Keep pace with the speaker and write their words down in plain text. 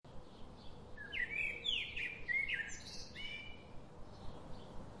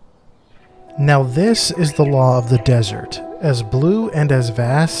Now this is the law of the desert, as blue and as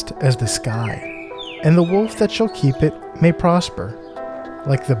vast as the sky, and the wolf that shall keep it may prosper.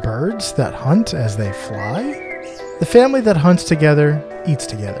 Like the birds that hunt as they fly, the family that hunts together eats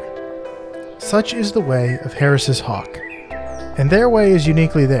together. Such is the way of Harris's hawk, and their way is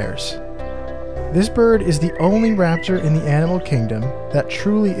uniquely theirs. This bird is the only raptor in the animal kingdom that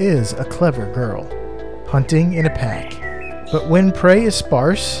truly is a clever girl, hunting in a pack. But when prey is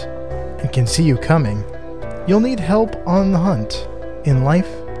sparse and can see you coming, you'll need help on the hunt in life,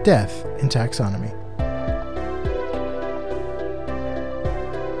 death, and taxonomy.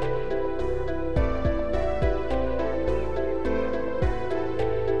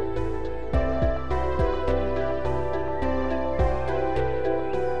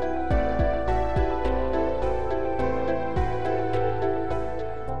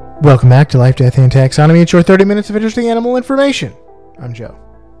 Welcome back to Life, Death, and Taxonomy. It's your 30 minutes of interesting animal information. I'm Joe.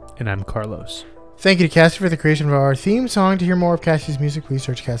 And I'm Carlos. Thank you to Cassie for the creation of our theme song. To hear more of Cassie's music, please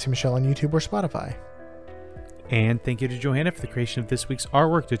search Cassie Michelle on YouTube or Spotify. And thank you to Johanna for the creation of this week's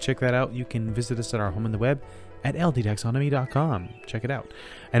artwork. To check that out, you can visit us at our home on the web at ldtaxonomy.com. Check it out.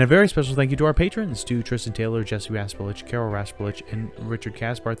 And a very special thank you to our patrons, to Tristan Taylor, Jesse Raspolich, Carol Raspolich, and Richard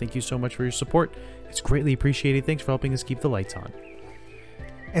Kaspar. Thank you so much for your support. It's greatly appreciated. Thanks for helping us keep the lights on.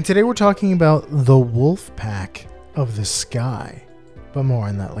 And today we're talking about the wolfpack of the sky, but more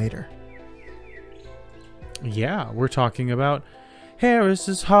on that later. Yeah, we're talking about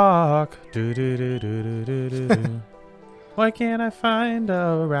Harris's hawk. Why can't I find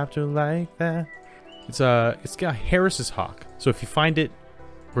a raptor like that? It's got Harris's hawk. So if you find it,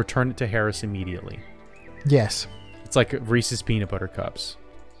 return it to Harris immediately. Yes. It's like Reese's peanut butter cups.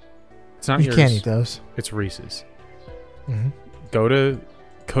 It's not you yours. You can't eat those. It's Reese's. Mm-hmm. Go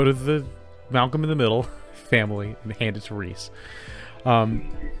to the Malcolm in the Middle family and hand it to Reese. So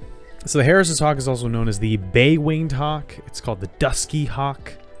the Harris's hawk is also known as the bay-winged hawk. It's called the dusky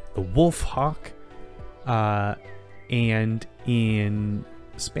hawk, the wolf hawk, and in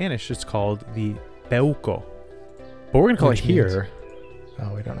Spanish it's called the peuco. But we're gonna call it here.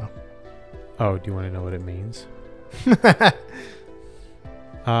 Oh, we don't know. Oh, do you want to know what it means?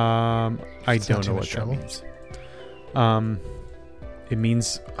 I don't know what that means. It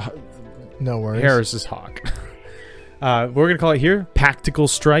means no worries. Harris's hawk. We're going to call it here Practical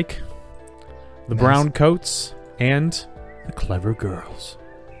Strike, the nice. Brown coats, and the clever girls.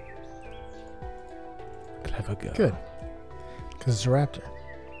 Clever girl. Good. Because it's a raptor.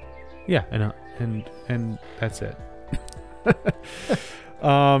 Yeah, and that's it.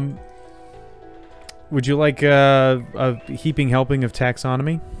 Would you like a heaping helping of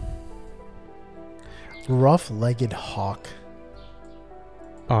taxonomy? Rough-legged hawk.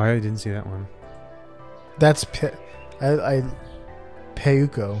 Oh, I didn't see that one. That's peuco.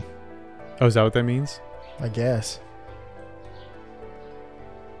 Oh, is that what that means? I guess.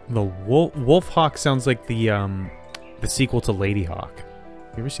 The wolf hawk sounds like the sequel to Lady Hawk.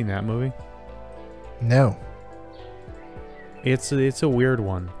 You ever seen that movie? No. It's a weird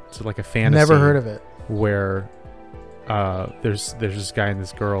one. It's like a fantasy. Never heard of it. Where there's this guy and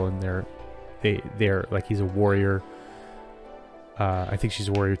this girl, and they're like, he's a warrior. I think she's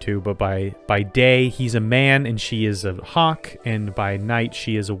a warrior too, but by day he's a man and she is a hawk, and by night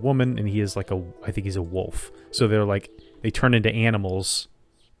she is a woman and he is like I think he's a wolf. So they turn into animals,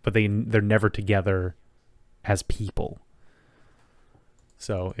 but they're never together as people.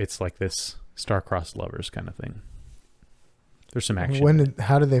 So it's like this star-crossed lovers kind of thing. There's some action.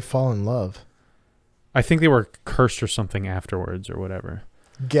 How did they fall in love? I think they were cursed or something afterwards or whatever.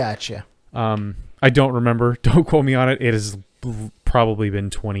 Gotcha. I don't remember. Don't quote me on it. It has probably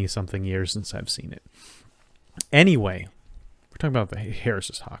been 20-something years since I've seen it. Anyway, we're talking about the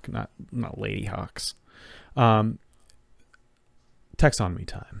Harris's hawk, not Lady Hawks. Taxonomy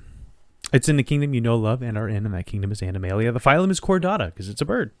time. It's in the kingdom you know, love, and are in, and that kingdom is Animalia. The phylum is Chordata, because it's a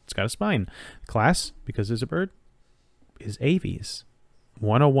bird. It's got a spine. The class, because it's a bird, is Aves.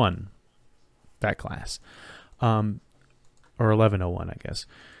 101. That class. Or 1101, I guess.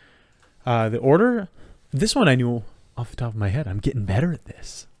 The order, this one I knew off the top of my head. I'm getting better at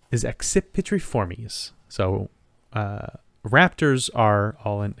this. Is Accipitriformes. So raptors are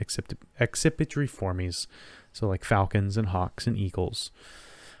all in Accipitriformes. So like falcons and hawks and eagles.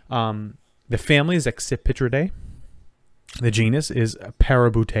 The family is Accipitridae. The genus is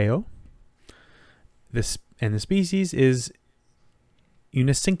Parabuteo. And the species is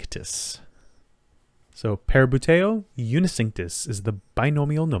Unicinctus. So Parabuteo unicinctus is the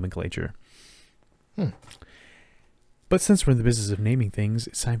binomial nomenclature. But since we're in the business of naming things,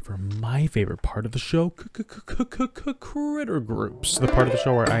 it's time for my favorite part of the show, critter groups. The part of the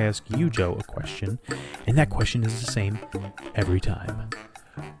show where I ask you, Joe, a question, and that question is the same every time.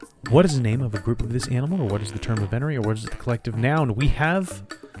 What is the name of a group of this animal, or what is the term of venery, or what is the collective noun? We have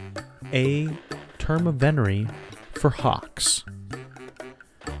a term of venery for hawks.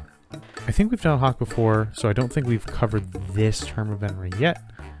 I think we've done a hawk before, so I don't think we've covered this term of venery yet.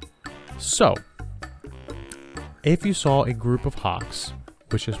 So, if you saw a group of hawks,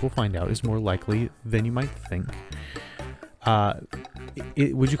 which as we'll find out is more likely than you might think,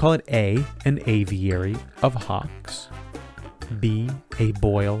 would you call it A, an aviary of hawks, B, a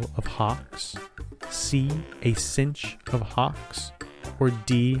boil of hawks, C, a cinch of hawks, or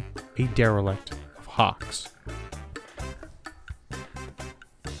D, a derelict of hawks?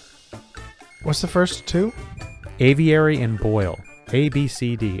 What's the first two? Aviary and boil. A, B,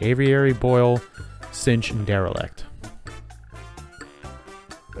 C, D. Aviary, boil, cinch, and derelict.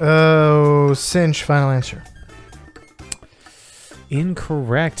 Oh, cinch, final answer.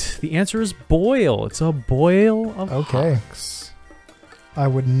 Incorrect. The answer is boil. It's a boil of hawks. I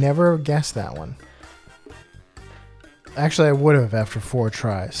would never have guessed that one. Actually, I would have after 4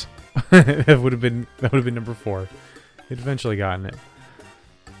 tries. that would have been number 4. You'd eventually gotten it.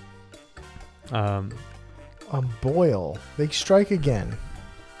 A boil. They strike again.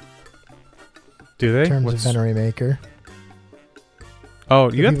 Do they? In terms of venery maker. Oh,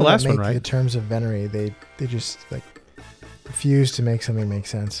 you got the last one right. The terms of venery, they just like refuse to make something make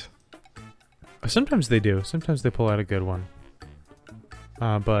sense. Sometimes they do. Sometimes they pull out a good one.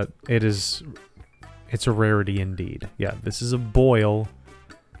 But it's a rarity indeed. Yeah, this is a boil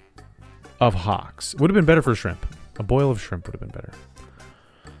of hawks. Would have been better for shrimp. A boil of shrimp would have been better.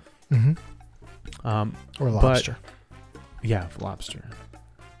 Mm-hmm. Or lobster. Yeah, lobster.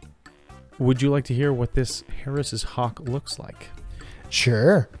 Would you like to hear what this Harris's hawk looks like?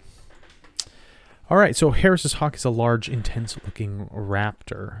 Sure. All right, so Harris's hawk is a large, intense-looking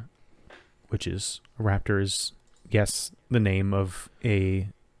raptor, which is, a raptor is, yes, the name of a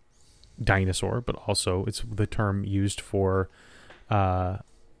dinosaur, but also it's the term used for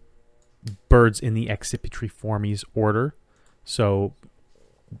birds in the Accipitriformes order. So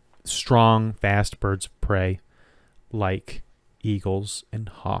strong, fast birds of prey like eagles and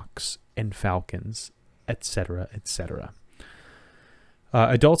hawks and falcons, etc., etc.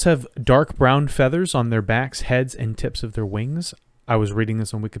 Adults have dark brown feathers on their backs, heads, and tips of their wings. I was reading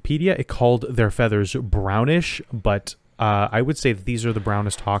this on Wikipedia. It called their feathers brownish, but I would say that these are the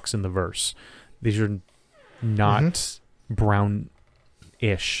brownest hawks in the verse. These are not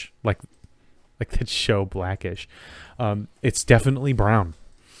brownish, like that show Blackish. It's definitely brown.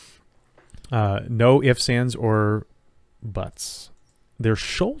 No ifs, ands, or buts. Their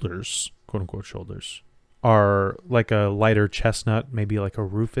shoulders, quote unquote shoulders, are like a lighter chestnut, maybe like a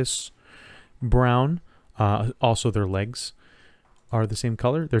rufous brown. Also, their legs are the same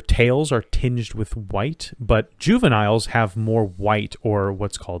color. Their tails are tinged with white, but juveniles have more white, or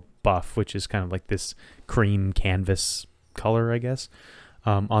what's called buff, which is kind of like this cream canvas color, I guess,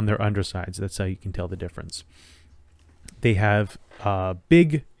 on their undersides. That's how you can tell the difference. They have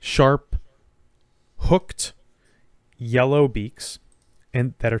big, sharp, hooked yellow beaks,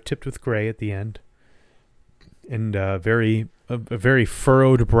 and that are tipped with gray at the end, and a very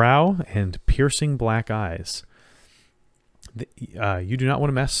furrowed brow and piercing black eyes. You do not want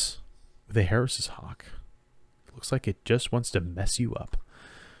to mess with a Harris's hawk. It looks like it just wants to mess you up.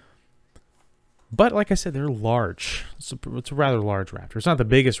 But like I said, they're large. It's a rather large raptor. It's not the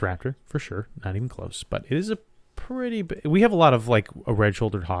biggest raptor, for sure, not even close, but it is a pretty big. We have a lot of like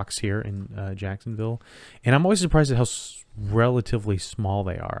red-shouldered hawks here in Jacksonville, and I'm always surprised at how relatively small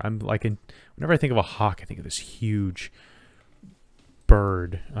they are. I'm like, whenever I think of a hawk, I think of this huge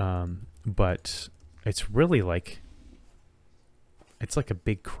bird, but it's really like, it's like a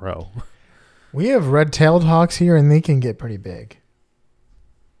big crow. We have red-tailed hawks here, and they can get pretty big.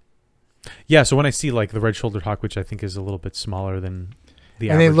 Yeah, so when I see like the red-shouldered hawk, which I think is a little bit smaller than the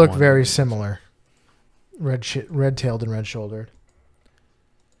and average they look one, very similar, red-tailed and red-shouldered.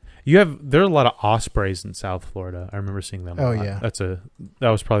 There are a lot of ospreys in South Florida. I remember seeing them. Oh, a lot. yeah. That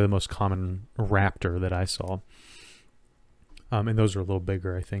was probably the most common raptor that I saw. And those are a little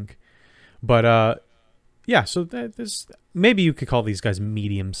bigger, I think. But yeah, so maybe you could call these guys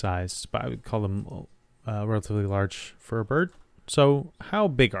medium-sized, but I would call them relatively large for a bird. So how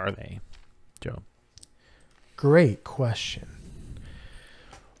big are they, Joe? Great question.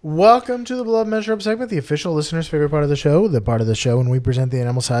 Welcome to the Blood Measure Up segment, the official listener's favorite part of the show. The part of the show when we present the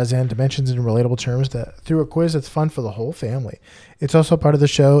animal size and dimensions in relatable terms through a quiz that's fun for the whole family. It's also part of the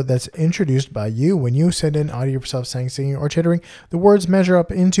show that's introduced by you when you send in audio of yourself saying, singing, or chittering. The words measure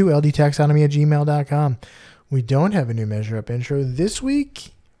up into ldtaxonomy@gmail.com. We don't have a new measure up intro this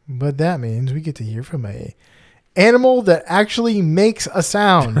week, but that means we get to hear from a animal that actually makes a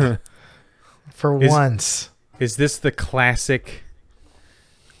sound for once. Is this the classic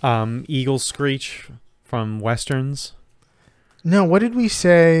eagle screech from Westerns? No, what did we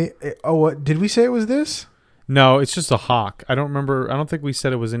say? Oh, what did we say it was this? No, it's just a hawk. I don't remember. I don't think we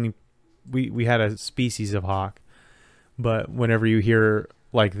said it was any. We had a species of hawk, but whenever you hear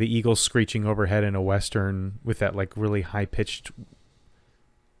like the eagle screeching overhead in a Western with that like really high pitched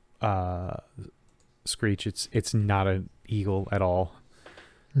screech, it's not an eagle at all.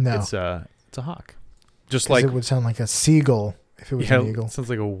 No, it's a hawk. Just like it would sound like a seagull if it was an eagle. It sounds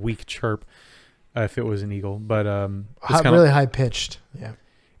like a weak chirp if it was an eagle, but it's really high pitched. Yeah,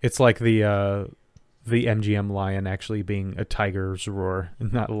 it's like the MGM lion actually being a tiger's roar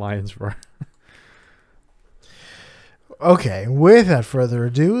and not a lion's roar. Okay, without further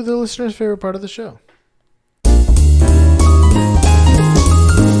ado, the listener's favorite part of the show.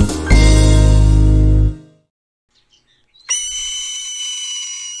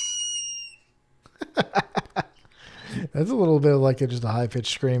 That's a little bit like just a high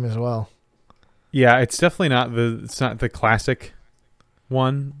pitched scream as well. Yeah, it's definitely not the classic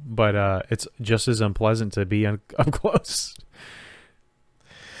one, but it's just as unpleasant to be up close.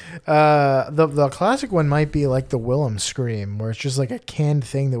 The classic one might be like the Willem scream, where it's just like a canned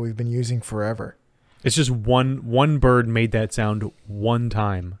thing that we've been using forever. It's just one bird made that sound one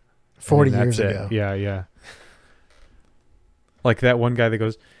time, 40 years ago. Yeah. Like that one guy that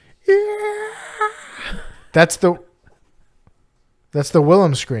goes, yeah. That's the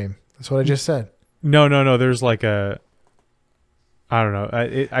Willem scream. That's what I just said. No. There's like a, I don't know.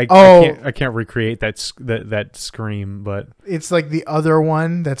 I can't recreate that scream, but it's like the other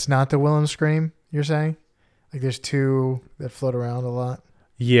one that's not the Willem scream. You're saying, like there's two that float around a lot.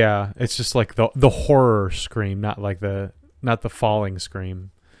 Yeah, it's just like the horror scream, not the falling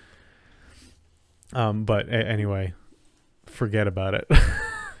scream. But anyway, forget about it.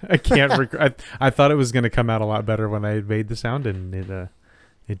 I can't. I thought it was going to come out a lot better when I had made the sound, and it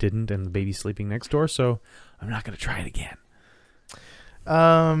didn't. And the baby's sleeping next door, so I'm not going to try it again.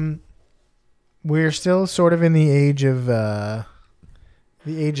 We're still sort of in the age of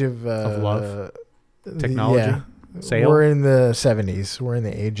love, technology. Sail? We're in the 70s. We're in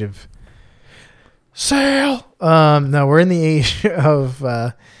the age of sail. No, we're in the age of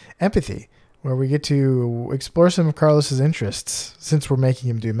empathy, where we get to explore some of Carlos's interests since we're making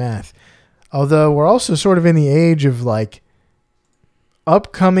him do math. Although we're also sort of in the age of like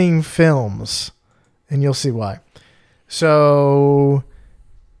upcoming films, and you'll see why. So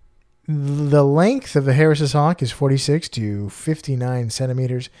the length of a Harris's hawk is 46 to 59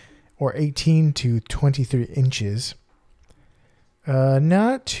 centimeters, or 18 to 23 inches.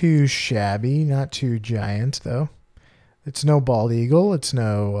 Not too shabby, not too giant, though. It's no bald eagle. It's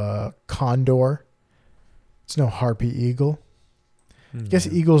no condor. It's no harpy eagle. I guess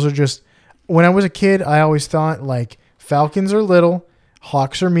eagles are just... When I was a kid, I always thought, like, falcons are little,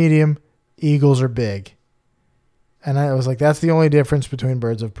 hawks are medium, eagles are big. And I was like, that's the only difference between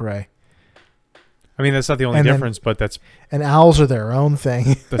birds of prey. I mean, that's not the only difference, but that's... And owls are their own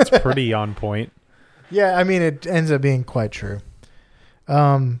thing. That's pretty on point. Yeah, I mean, it ends up being quite true.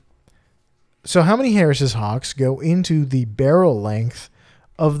 So how many Harris's hawks go into the barrel length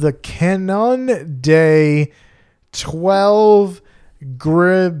of the Canon de 12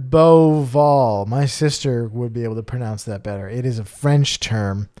 Gribeauval? My sister would be able to pronounce that better. It is a French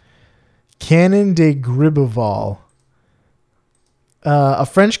term. Canon de Gribeauval. A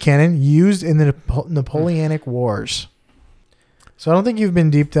French cannon used in the Napoleonic Wars. So I don't think you've been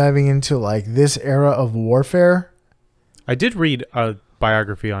deep diving into like this era of warfare. I did read a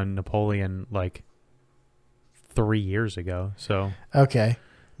biography on Napoleon like 3 years ago. So okay,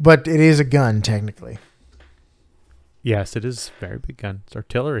 but it is a gun technically. Yes, it is a very big gun. It's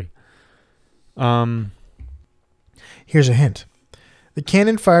artillery. Here's a hint: the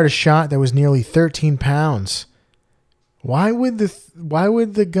cannon fired a shot that was nearly 13 pounds. Why would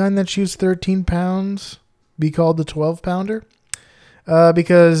the gun that shoots 13 pounds be called the 12-pounder?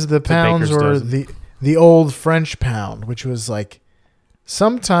 Because the pounds were the old French pound, which was like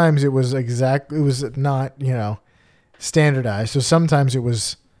sometimes it was not, standardized. So sometimes it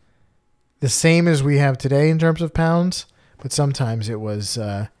was the same as we have today in terms of pounds, but sometimes it was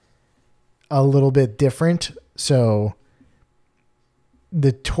a little bit different. So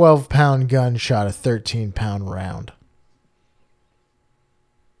The 12-pound gun shot a 13-pound round.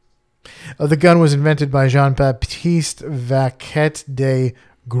 The gun was invented by Jean-Baptiste Vaquet de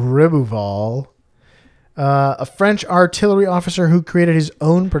Gribouval, a French artillery officer who created his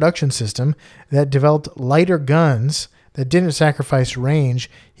own production system that developed lighter guns that didn't sacrifice range.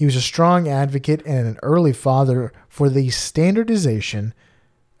 He was a strong advocate and an early father for the standardization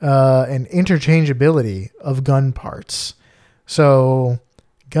and interchangeability of gun parts. So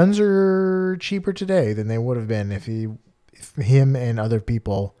guns are cheaper today than they would have been if him and other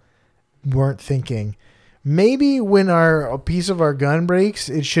people weren't thinking, maybe when a piece of our gun breaks,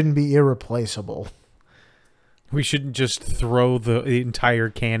 it shouldn't be irreplaceable. We shouldn't just throw the entire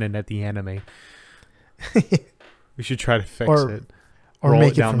cannon at the enemy. We should try to fix it. Or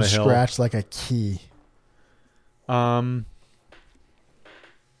make it from scratch like a key.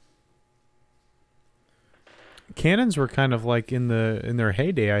 Cannons were kind of like in their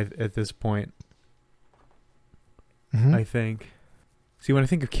heyday at this point. Mm-hmm. I think. See, when I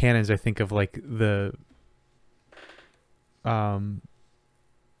think of cannons, I think of like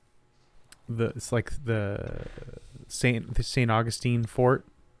it's like the Saint Augustine fort.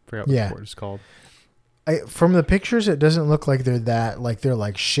 I forgot what the fort is called. From the pictures, it doesn't look like they're that. Like they're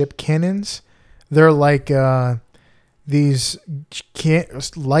like ship cannons. They're like these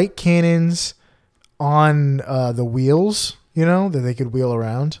light cannons on the wheels, that they could wheel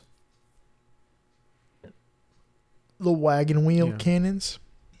around. The wagon wheel cannons.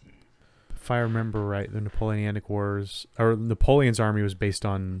 If I remember right, the Napoleonic Wars, or Napoleon's army was based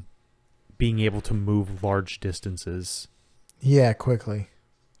on being able to move large distances. Yeah, quickly.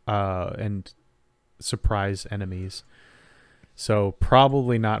 And surprise enemies. So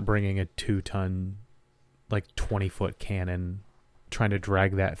probably not bringing a 2-ton, like 20-foot cannon, trying to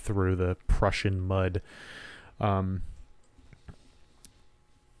drag that through the Prussian mud. So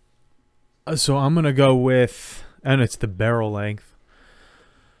I'm going to go with, and it's the barrel length.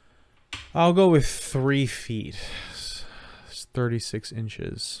 I'll go with 3 feet. It's 36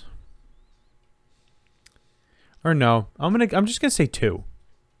 inches. Or no, I'm just going to say 2.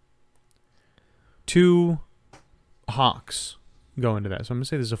 2 hawks go into that. So I'm going to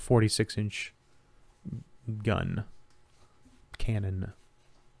say there's a 46-inch cannon.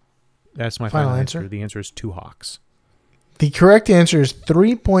 That's my final answer. The answer is 2 hawks. The correct answer is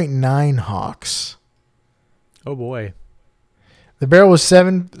 3.9 hawks. Oh boy. The barrel was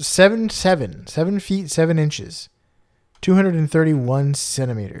 7 feet 7 inches, 231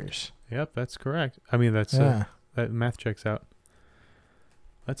 centimeters. Yep, that's correct. I mean, that math checks out.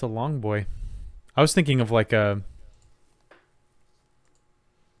 That's a long boy. I was thinking of like I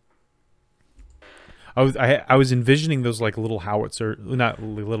was envisioning those like little howitzer, not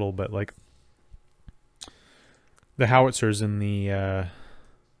little, but like the howitzers in the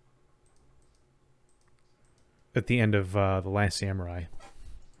at the end of The Last Samurai.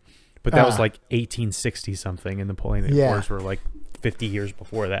 But that was like 1860 something, and the Napoleonic Wars were like 50 years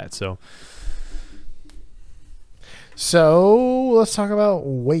before that. So let's talk about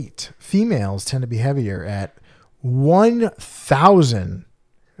weight. Females tend to be heavier at 1,000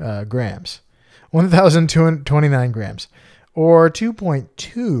 grams, 1,229 grams, or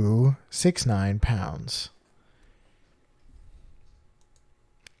 2.269 pounds.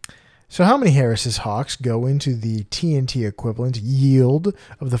 So how many Harris's Hawks go into the TNT equivalent yield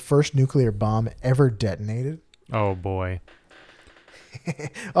of the first nuclear bomb ever detonated? Oh, boy.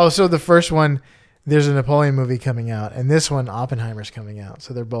 So the first one, there's a Napoleon movie coming out, and this one, Oppenheimer's coming out.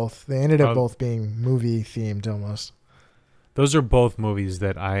 So they ended up both being movie themed almost. Those are both movies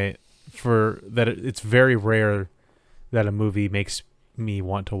that it's very rare that a movie makes me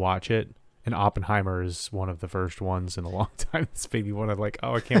want to watch it. And Oppenheimer is one of the first ones in a long time. It's maybe one of like,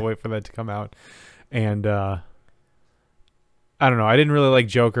 I can't wait for that to come out. And I don't know. I didn't really like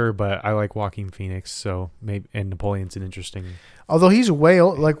Joker, but I like Joaquin Phoenix. So maybe, and Napoleon's an interesting. Although he's way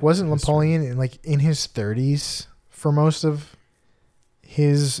old, like wasn't Napoleon in his 30s for most of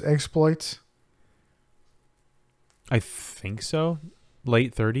his exploits? I think so.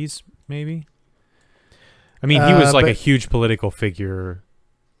 Late 30s, maybe. I mean, he was like a huge political figure.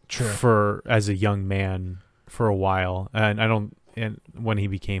 True. As a young man for a while, and when he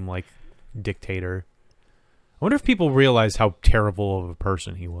became like dictator, I wonder if people realize how terrible of a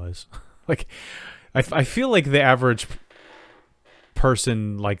person he was. Like, I feel like the average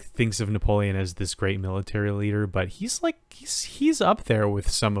person like thinks of Napoleon as this great military leader, but he's up there with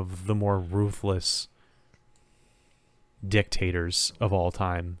some of the more ruthless dictators of all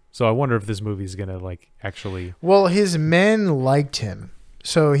time. So I wonder if this movie is gonna like actually. Well, his men liked him.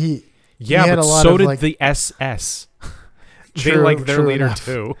 So he had a lot so did the SS. They like their leader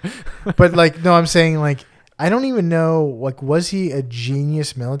too. But like, no, I'm saying like, I don't even know, like, was he a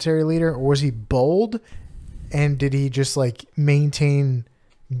genius military leader, or was he bold? And did he just like maintain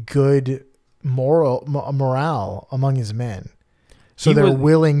good morale among his men? So they're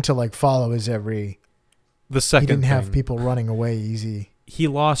willing to like follow his every. The second he didn't thing, have people running away easy. He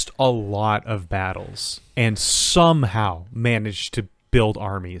lost a lot of battles and somehow managed to build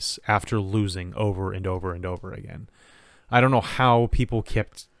armies after losing over and over and over again. I don't know how people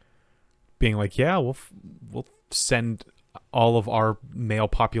kept being like, yeah, we'll send all of our male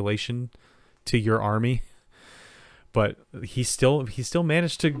population to your army. But he still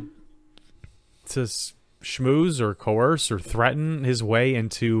managed to schmooze or coerce or threaten his way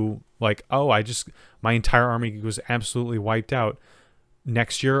into like, oh, my entire army was absolutely wiped out.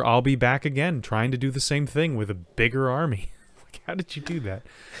 Next year I'll be back again trying to do the same thing with a bigger army. Like, how did you do that?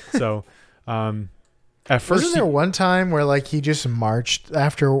 So at first, wasn't there one time where like he just marched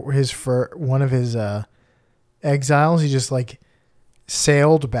after one of his exiles? He just like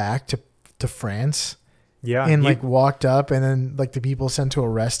sailed back to France. Yeah, and like walked up, and then like the people sent to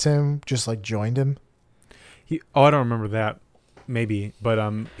arrest him just like joined him. I don't remember that, maybe, but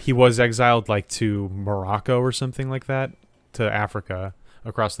he was exiled like to Morocco or something like that, to Africa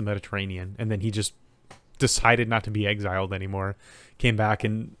across the Mediterranean, and then he just decided not to be exiled anymore, came back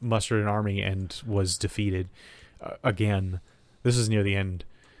and mustered an army and was defeated again. This is near the end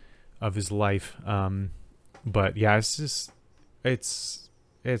of his life, but yeah,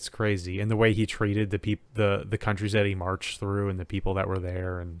 it's crazy, and the way he treated the countries that he marched through and the people that were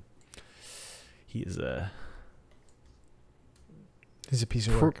there, and he's a piece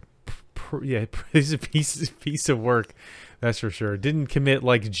of work. He's a piece of work, that's for sure. Didn't commit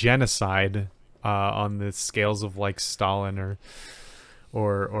like genocide on the scales of like Stalin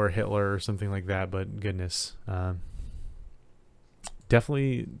or Hitler or something like that, but goodness,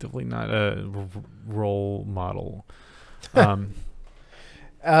 definitely not a role model.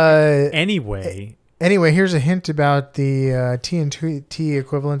 Anyway, here's a hint about the TNT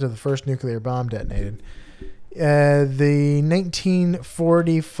equivalent of the first nuclear bomb detonated. The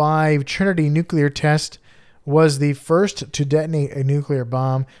 1945 Trinity nuclear test was the first to detonate a nuclear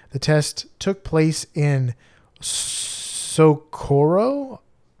bomb. The test took place in Socorro,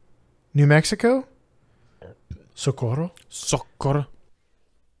 New Mexico. Socorro.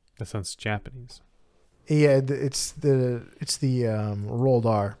 That sounds Japanese. Yeah, it's the rolled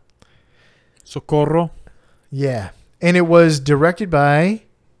R. Socorro. Yeah, and it was directed by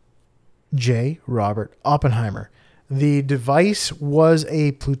J. Robert Oppenheimer. The device was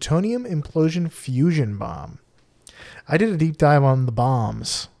a plutonium implosion fusion bomb. I did a deep dive on the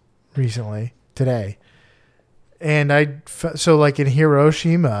bombs today, and so like in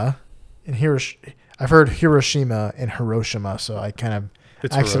Hiroshima, I've heard Hiroshima and Hiroshima, so I kind of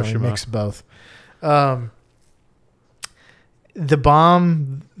accidentally mixed both. The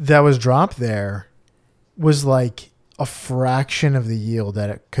bomb that was dropped there was like a fraction of the yield that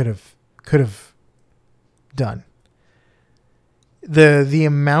it could have done. The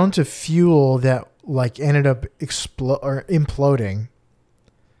amount of fuel that like ended up imploding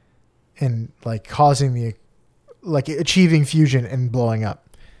and like causing achieving fusion and blowing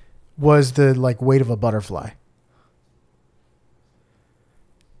up was the like weight of a butterfly.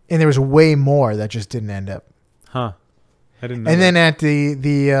 And there was way more that just didn't end up. Huh. I didn't know. And then at the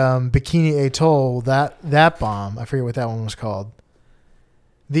Bikini Atoll, that bomb, I forget what that one was called.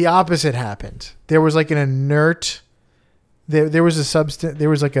 The opposite happened. There was like an inert. There was a substance. There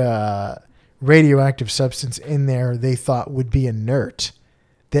was like a radioactive substance in there they thought would be inert,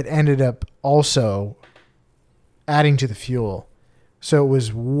 that ended up also adding to the fuel. So it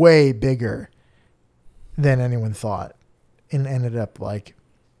was way bigger than anyone thought, and ended up like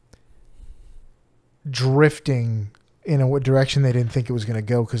drifting in a direction they didn't think it was going to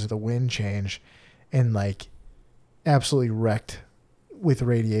go because of the wind change, and like absolutely wrecked with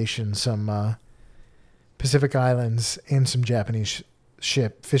radiation some Pacific Islands and some Japanese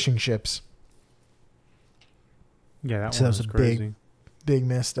fishing ships. Yeah, that so was that was a crazy. big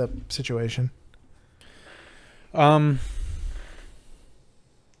messed up situation. I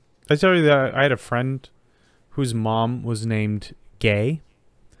tell you that I had a friend whose mom was named Gay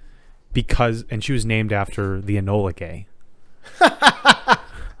and she was named after the Enola Gay.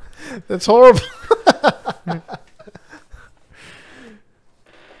 That's horrible.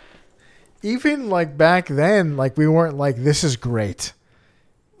 Even like back then, like we weren't like, this is great.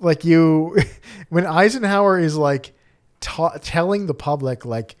 Like when Eisenhower is like telling the public,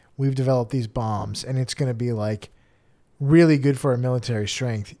 like, we've developed these bombs and it's going to be like really good for our military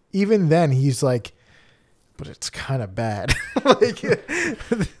strength. Even then he's like, but it's kind of bad. like,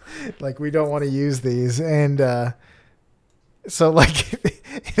 like we don't want to use these. And so like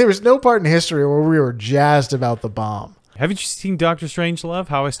there was no part in history where we were jazzed about the bomb. Haven't you seen Doctor Strangelove?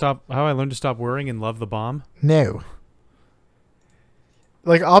 How I learned to stop worrying and love the bomb? No.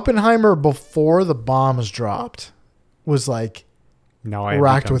 Like Oppenheimer before the bombs dropped was like Now I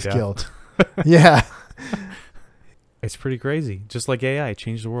racked with guilt. Yeah. It's pretty crazy. Just like AI, it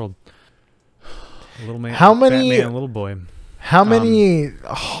changed the world. A little man, How many fat man, little boy. How many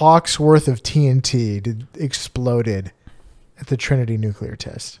Hawks worth of TNT exploded at the Trinity nuclear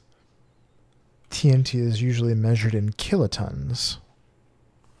test? TNT is usually measured in kilotons.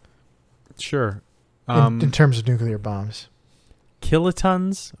 Sure. In terms of nuclear bombs.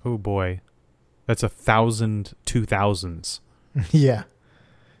 Kilotons? Oh boy. That's 1,000 2000s. Yeah.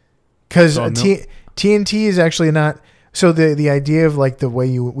 Because TNT is actually not... So the idea of like the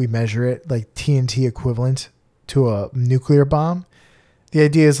way we measure it, like TNT equivalent to a nuclear bomb, the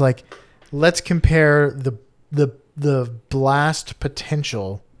idea is like, let's compare the blast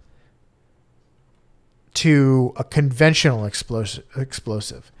potential to a conventional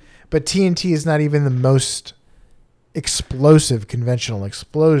explosive. But TNT is not even the most explosive conventional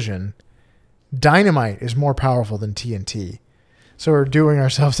explosion. Dynamite is more powerful than TNT. So we're doing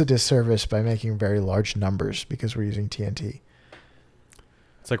ourselves a disservice by making very large numbers because we're using TNT.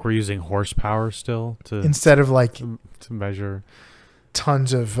 It's like we're using horsepower still instead of like to measure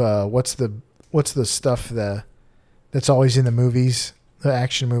tons of what's the stuff that's always in the movies, the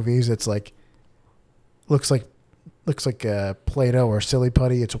action movies. It's like looks like Play-Doh or silly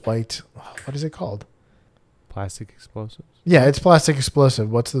putty. It's white. What is it called? Plastic explosives. Yeah, it's plastic explosive.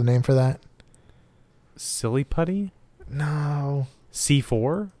 What's the name for that? Silly putty? No.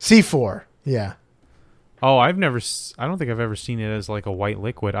 C4? C4. Yeah. Oh, I don't think I've ever seen it as like a white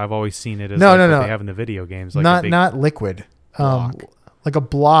liquid. I've always seen it as no. what they have in the video games. Like not liquid. Like a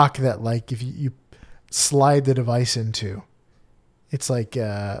block that like if you slide the device into, it's like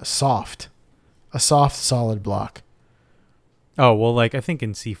soft. A soft, solid block. Oh, well, like I think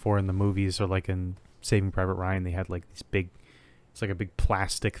in C4 in the movies or like in Saving Private Ryan, they had like these big, it's like a big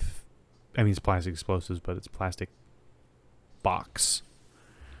plastic, it's plastic explosives, but it's plastic box.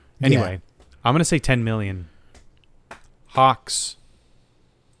 Anyway, yeah. I'm going to say 10 million Hawks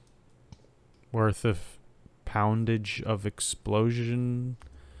worth of poundage of explosion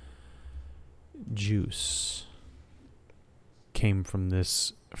juice came from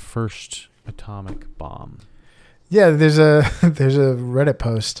this first atomic bomb. Yeah, there's a Reddit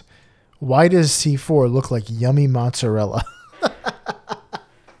post. Why does C4 look like yummy mozzarella?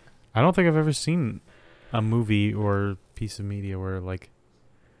 I don't think I've ever seen a movie or piece of media where like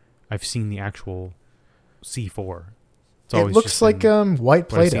I've seen the actual C4. It's always looks just like white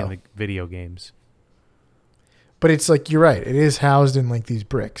Play-Doh. In the video games. But it's like, you're right. It is housed in like these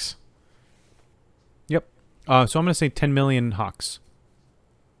bricks. Yep. So I'm going to say 10 million Hawks.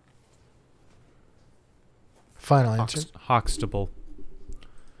 Final answer. Hawkstable.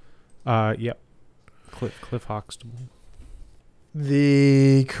 Yep. Cliff Hawkstable.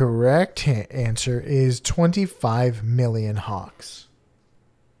 The correct answer is 25 million Hawks.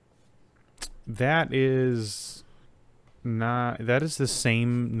 That is the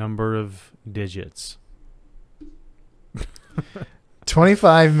same number of digits.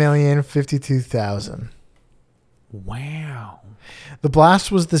 25,052,000. Wow. The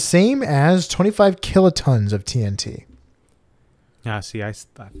blast was the same as 25 kilotons of TNT. See, I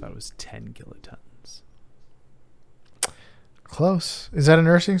thought it was 10 kilotons. Close. Is that a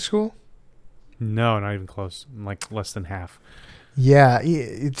nursing school? No, not even close. Like less than half. Yeah,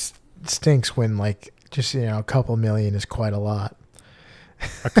 it stinks when like just a couple million is quite a lot.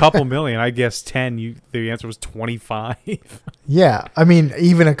 A couple million, I guess 10. The answer was 25. Yeah, I mean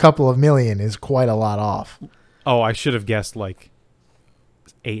even a couple of million is quite a lot off. Oh, I should have guessed like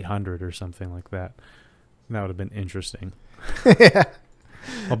 800 or something like that. That would have been interesting. Yeah.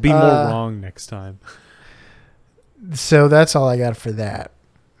 I'll be more wrong next time. So that's all I got for that.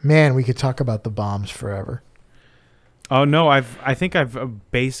 Man, we could talk about the bombs forever. Oh no, I think I've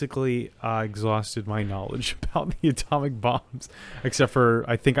basically exhausted my knowledge about the atomic bombs, except for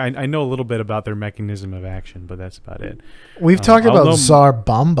I think I know a little bit about their mechanism of action, but that's about it. We've talked about Tsar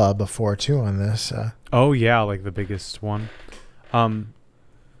Bomba before too on this. Oh yeah, like the biggest one. I'll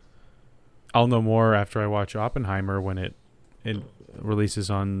know more after I watch Oppenheimer when it releases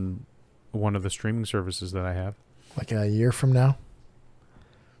on one of the streaming services that I have. Like a year from now?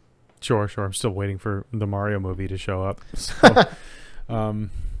 Sure. I'm still waiting for the Mario movie to show up. So,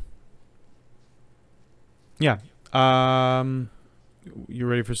 yeah. You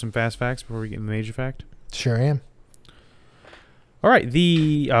ready for some fast facts before we get into the major fact? Sure am. All right.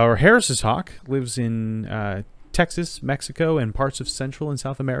 Our Harris's hawk lives in Texas, Mexico, and parts of Central and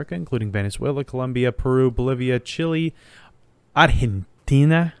South America, including Venezuela, Colombia, Peru, Bolivia, Chile,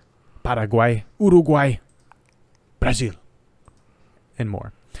 Argentina, Paraguay, Uruguay, Brazil, and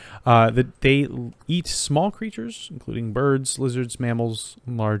more. They eat small creatures, including birds, lizards, mammals,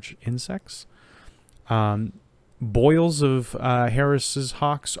 and large insects. Boils of Harris's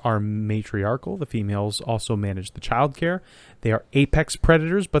hawks are matriarchal. The females also manage the child care. They are apex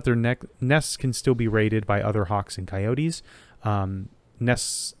predators, but their nests can still be raided by other hawks and coyotes.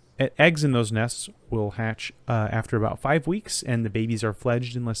 Eggs in those nests will hatch after about 5 weeks, and the babies are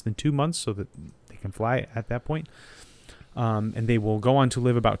fledged in less than 2 months so that they can fly at that point. And they will go on to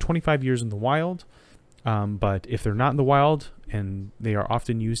live about 25 years in the wild. But if they're not in the wild, and they are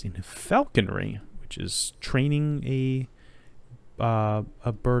often used in falconry, which is training a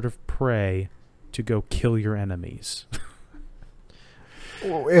bird of prey to go kill your enemies.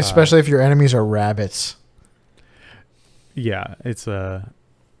 Especially if your enemies are rabbits. Yeah, it's a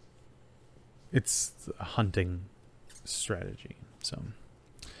hunting strategy. So,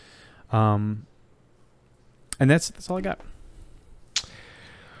 and that's all I got.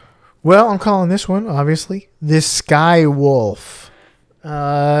 Well, I'm calling this one, obviously, the sky wolf.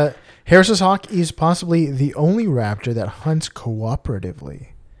 Harris's hawk is possibly the only raptor that hunts cooperatively.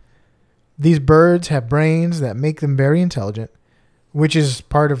 These birds have brains that make them very intelligent, which is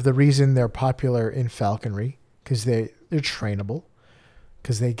part of the reason they're popular in falconry, because they're trainable,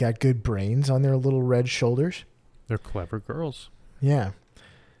 because they got good brains on their little red shoulders. They're clever girls. Yeah.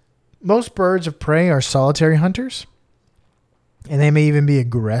 Most birds of prey are solitary hunters, and they may even be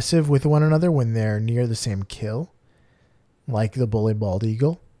aggressive with one another when they're near the same kill, like the bully bald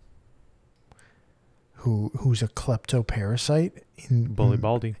eagle, who's a kleptoparasite in Bully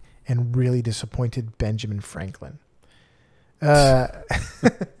Baldy. And really disappointed Benjamin Franklin.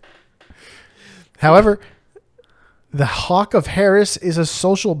 However, the hawk of Harris is a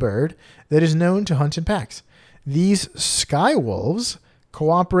social bird that is known to hunt in packs. These sky wolves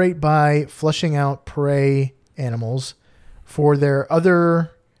cooperate by flushing out prey animals for their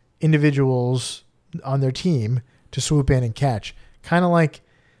other individuals on their team to swoop in and catch. Kind of like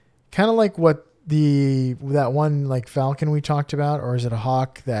what that one like falcon we talked about, or is it a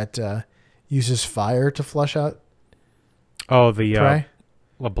hawk that uses fire to flush out? Oh, the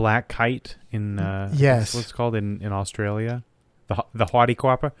black kite in yes, what's it called in Australia, the haughty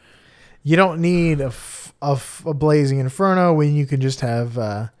quapper. You don't need a blazing inferno when you can just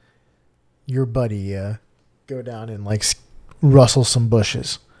have your buddy go down and like rustle some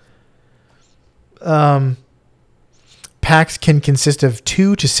bushes. Packs can consist of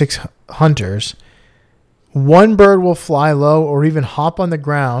 2 to 6 hunters. One bird will fly low or even hop on the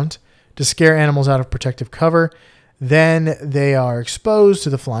ground to scare animals out of protective cover. Then they are exposed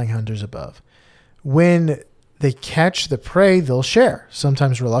to the flying hunters above. When they catch the prey, they'll share,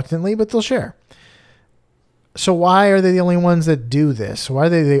 sometimes reluctantly, but they'll share. So why are they the only ones that do this? Why are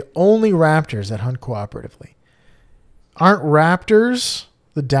they the only raptors that hunt cooperatively? Aren't raptors,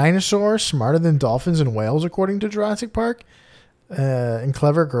 the dinosaurs, smarter than dolphins and whales, according to Jurassic Park? And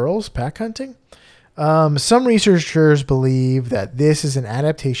clever girls pack hunting? Some researchers believe that this is an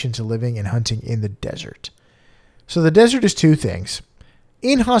adaptation to living and hunting in the desert. So the desert is 2 things: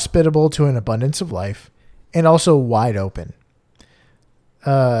 inhospitable to an abundance of life, and also wide open.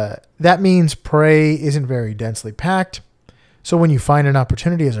 That means prey isn't very densely packed. So when you find an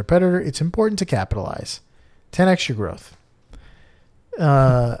opportunity as a predator, it's important to capitalize. 10x your growth.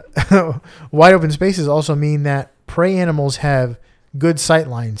 Wide open spaces also mean that prey animals have good sight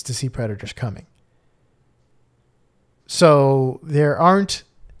lines to see predators coming. So there aren't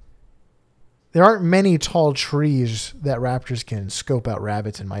many tall trees that raptors can scope out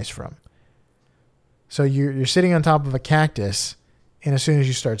rabbits and mice from. So you're sitting on top of a cactus, and as soon as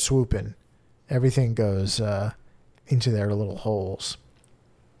you start swooping, everything goes into their little holes.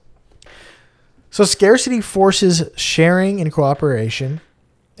 So scarcity forces sharing and cooperation,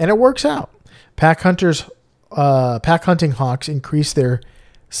 and it works out. Pack hunting hawks increase their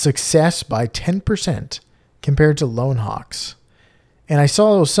success by 10% compared to lone hawks. And I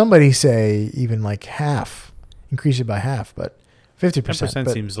saw somebody say even like half, increase it by half, but 50%.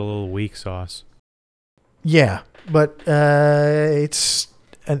 10% seems a little weak sauce. Yeah, but I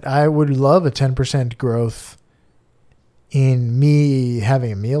would love a 10% growth in me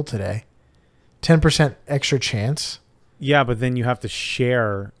having a meal today. 10% extra chance. Yeah, but then you have to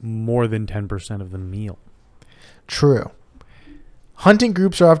share more than 10% of the meal. True. Hunting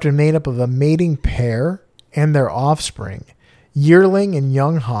groups are often made up of a mating pair and their offspring. Yearling and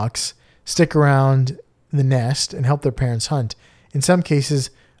young hawks stick around the nest and help their parents hunt. In some cases,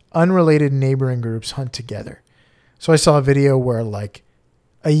 unrelated neighboring groups hunt together. So I saw a video where like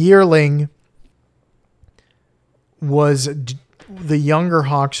a yearling was the younger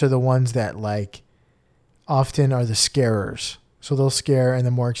hawks are the ones that like often are the scarers. So they'll scare, and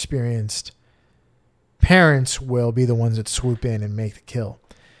the more experienced parents will be the ones that swoop in and make the kill.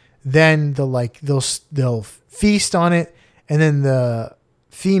 Then they'll feast on it, and then the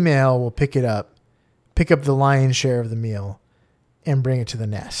female will pick up the lion's share of the meal and bring it to the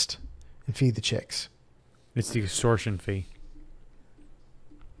nest and feed the chicks. It's the extortion fee.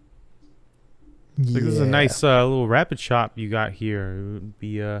 Yeah. This is a nice little rapid shop you got here. It would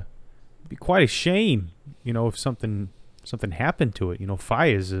be quite a shame, if something happened to it.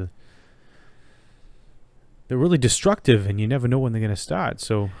 Fires, they're really destructive, and you never know when they're gonna start.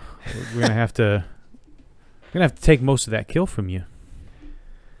 So we're gonna have to take most of that kill from you.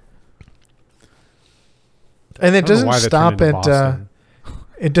 And it doesn't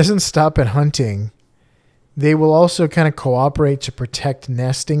stop at hunting. They will also kind of cooperate to protect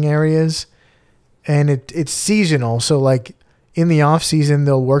nesting areas, and it's seasonal. So like in the off season,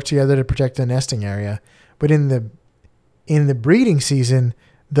 they'll work together to protect the nesting area, but in the breeding season,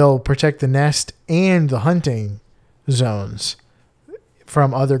 they'll protect the nest and the hunting zones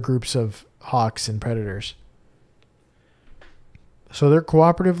from other groups of hawks and predators. So they're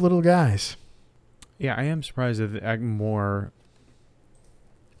cooperative little guys. Yeah, I am surprised that more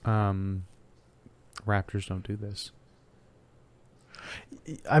raptors don't do this.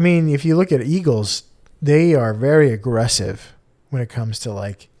 I mean, if you look at eagles, they are very aggressive when it comes to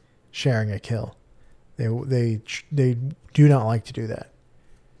like sharing a kill. They do not like to do that.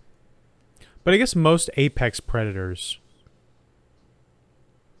 But I guess most apex predators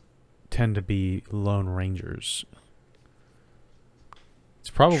tend to be lone rangers. It's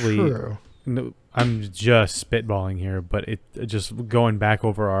probably true. No, I'm just spitballing here, but it just going back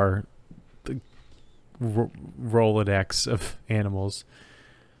over our Rolodex of animals.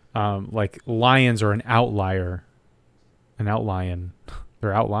 Like lions are an outlier.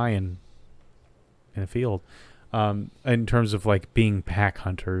 They're outlying in a field. In terms of like being pack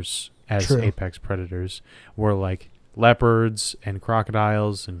hunters as True. apex predators, where like leopards and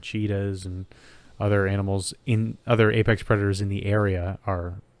crocodiles and cheetahs and other apex predators in the area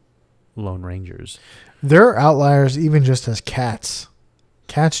are lone rangers. They're outliers even just as cats.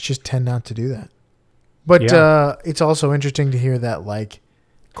 Cats just tend not to do that. But Yeah. It's also interesting to hear that like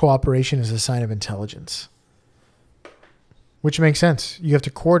cooperation is a sign of intelligence, which makes sense. You have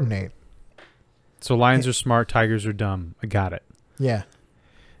to coordinate. So lions are smart, tigers are dumb. I got it. Yeah.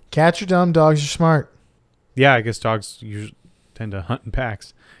 Cats are dumb, dogs are smart. Yeah, I guess dogs usually tend to hunt in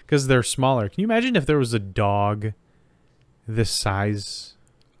packs because they're smaller. Can you imagine if there was a dog this size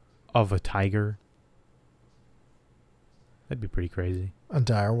of a tiger? That'd be pretty crazy. A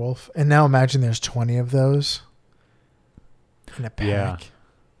dire wolf. And now imagine there's 20 of those in a pack. Yeah.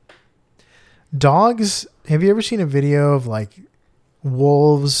 Dogs, have you ever seen a video of like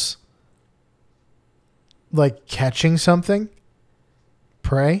wolves like catching something?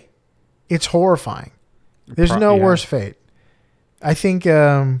 Prey? It's horrifying. There's no worse fate. I think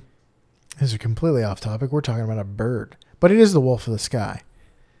this is completely off topic. We're talking about a bird, but it is the wolf of the sky.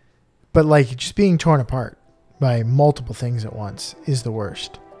 But like just being torn apart by multiple things at once is the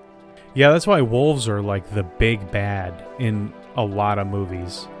worst. Yeah, that's why wolves are like the big bad in a lot of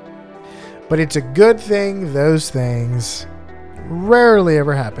movies. But it's a good thing those things rarely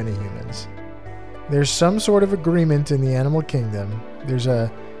ever happen to humans. There's some sort of agreement in the animal kingdom. There's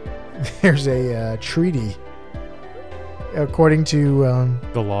a treaty according to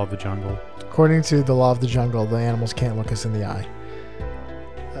The law of the jungle. According to the law of the jungle, the animals can't look us in the eye.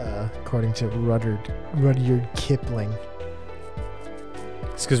 According to Rudyard Kipling.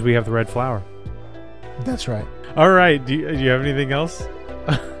 It's because we have the red flower. That's right. All right. Do you have anything else?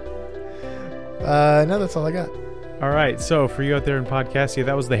 No, that's all I got. All right. So for you out there in Podcastia,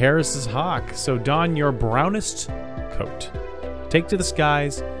 that was the Harris's hawk. So don your brownest coat, take to the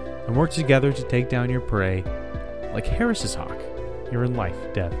skies, and work together to take down your prey like Harris's hawk. You're in life,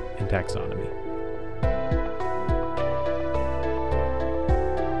 death, and taxonomy.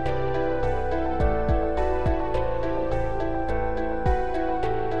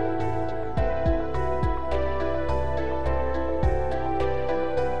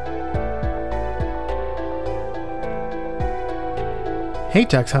 Hey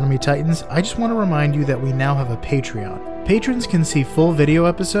Taxonomy Titans, I just want to remind you that we now have a Patreon. Patrons can see full video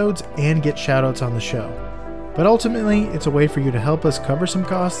episodes and get shoutouts on the show. But ultimately, it's a way for you to help us cover some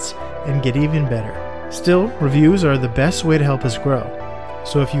costs and get even better. Still, reviews are the best way to help us grow.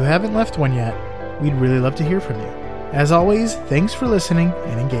 So if you haven't left one yet, We'd really love to hear from you. As always, thanks for listening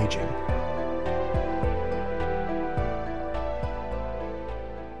and engaging.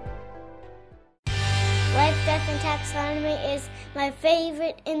 Life, Death, and Taxonomy is my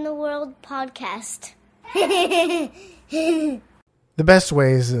favorite in the world podcast. The best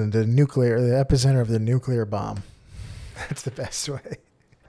way is the epicenter of the nuclear bomb. That's the best way.